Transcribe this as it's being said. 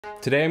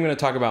Today I'm going to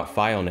talk about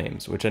file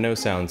names, which I know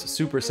sounds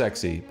super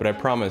sexy, but I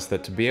promise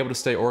that to be able to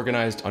stay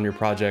organized on your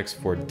projects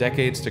for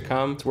decades to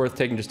come, it's worth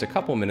taking just a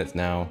couple minutes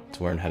now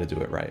to learn how to do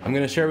it right. I'm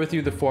going to share with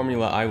you the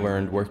formula I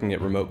learned working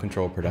at Remote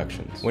Control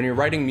Productions. When you're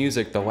writing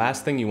music, the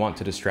last thing you want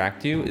to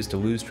distract you is to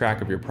lose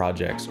track of your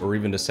projects or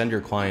even to send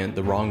your client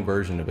the wrong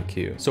version of a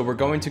cue. So we're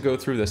going to go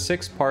through the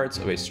 6 parts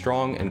of a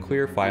strong and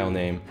clear file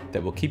name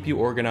that will keep you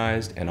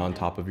organized and on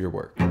top of your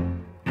work.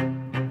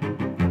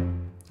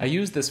 I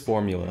use this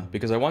formula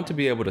because I want to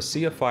be able to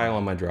see a file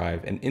on my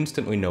drive and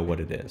instantly know what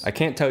it is. I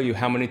can't tell you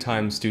how many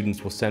times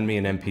students will send me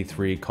an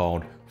MP3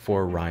 called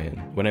For Ryan.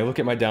 When I look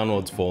at my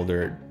downloads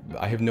folder,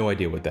 I have no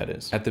idea what that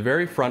is. At the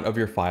very front of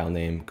your file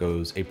name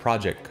goes a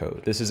project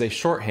code. This is a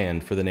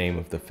shorthand for the name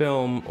of the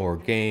film or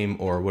game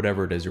or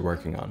whatever it is you're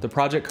working on. The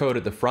project code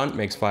at the front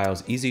makes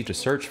files easy to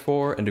search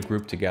for and to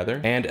group together,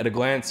 and at a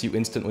glance you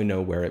instantly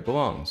know where it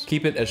belongs.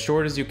 Keep it as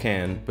short as you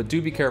can, but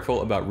do be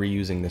careful about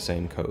reusing the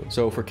same code.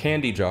 So for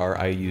Candy Jar,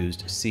 I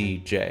used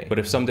CJ. But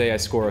if someday I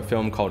score a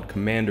film called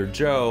Commander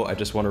Joe, I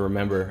just want to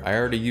remember I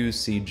already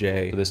used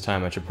CJ, so this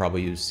time I should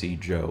probably use C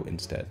Joe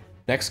instead.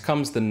 Next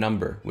comes the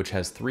number, which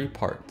has 3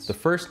 parts. The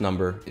first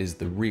number is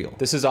the reel.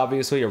 This is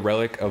obviously a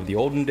relic of the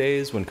olden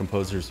days when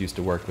composers used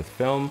to work with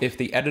film. If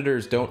the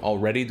editors don't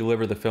already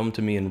deliver the film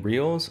to me in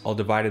reels, I'll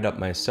divide it up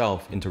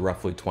myself into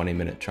roughly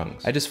 20-minute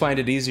chunks. I just find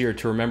it easier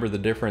to remember the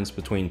difference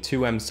between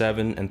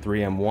 2M7 and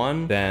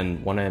 3M1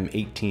 than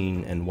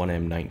 1M18 and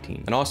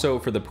 1M19. And also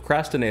for the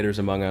procrastinators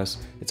among us,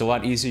 it's a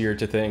lot easier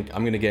to think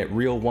I'm gonna get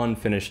reel 1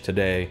 finished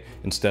today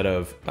instead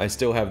of I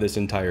still have this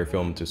entire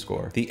film to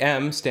score. The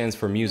M stands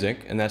for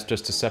music, and that's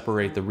just to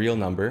separate the real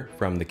number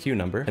from the cue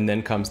number, and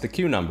then comes the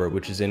cue number,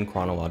 which is in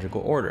chronological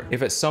order.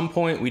 If at some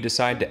point we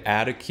decide to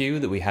add a cue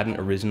that we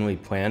hadn't originally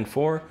planned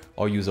for,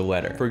 I'll use a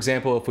letter. For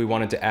example, if we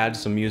wanted to add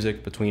some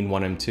music between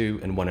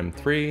 1M2 and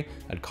 1M3,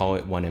 I'd call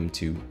it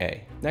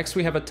 1M2A. Next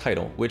we have a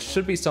title, which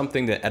should be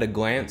something that at a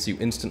glance you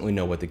instantly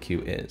know what the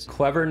cue is.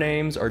 Clever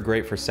names are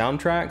great for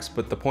soundtracks,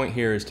 but the point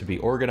here is to be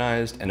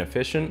organized and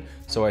efficient,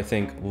 so I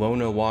think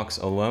Lona Walks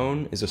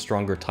Alone is a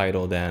stronger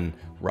title than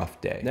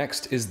Rough Day.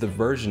 Next is the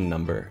version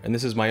number, and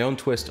this is my own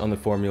twist on the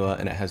formula,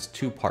 and it has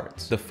 2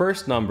 parts. The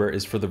first number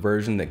is for the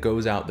version that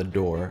goes out the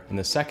door, and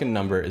the second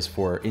number is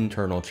for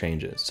internal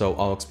changes. So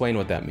I'll explain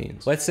what that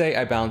means. Let's say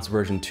I bounce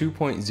version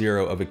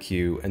 2.0 of a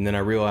cue, and then I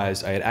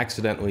realized I had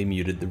accidentally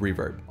muted the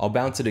reverb. I'll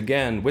bounce it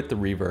again with the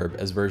reverb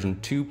as version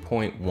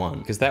 2.1,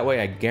 because that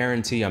way I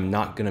guarantee I'm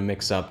not gonna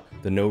mix up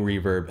the no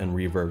reverb and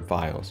reverb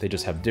files. They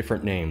just have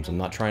different names. I'm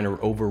not trying to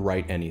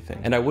overwrite anything.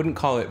 And I wouldn't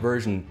call it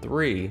version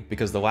 3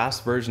 because the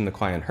last version the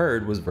client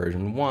heard was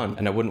version 1,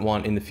 and I wouldn't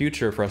want in the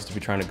future for us to be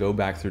trying to go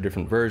back through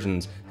different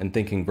versions and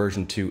thinking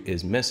version 2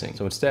 is missing.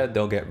 So instead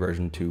they'll get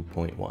version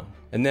 2.1.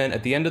 And then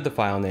at the end of the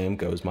file name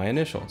goes my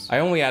initials. I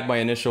only add my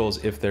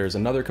initials if there's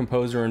another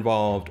composer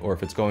involved or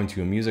if it's going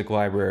to a music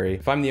library.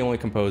 If I'm the only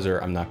composer,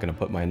 I'm not gonna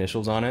put my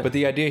initials on it. But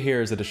the idea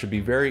here is that it should be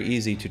very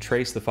easy to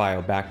trace the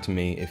file back to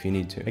me if you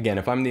need to. Again,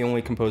 if I'm the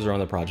only composer on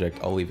the project,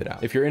 I'll leave it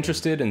out. If you're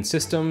interested in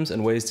systems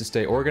and ways to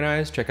stay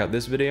organized, check out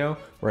this video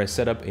where I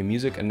set up a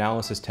music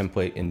analysis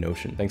template in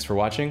Notion. Thanks for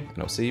watching,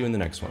 and I'll see you in the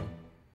next one.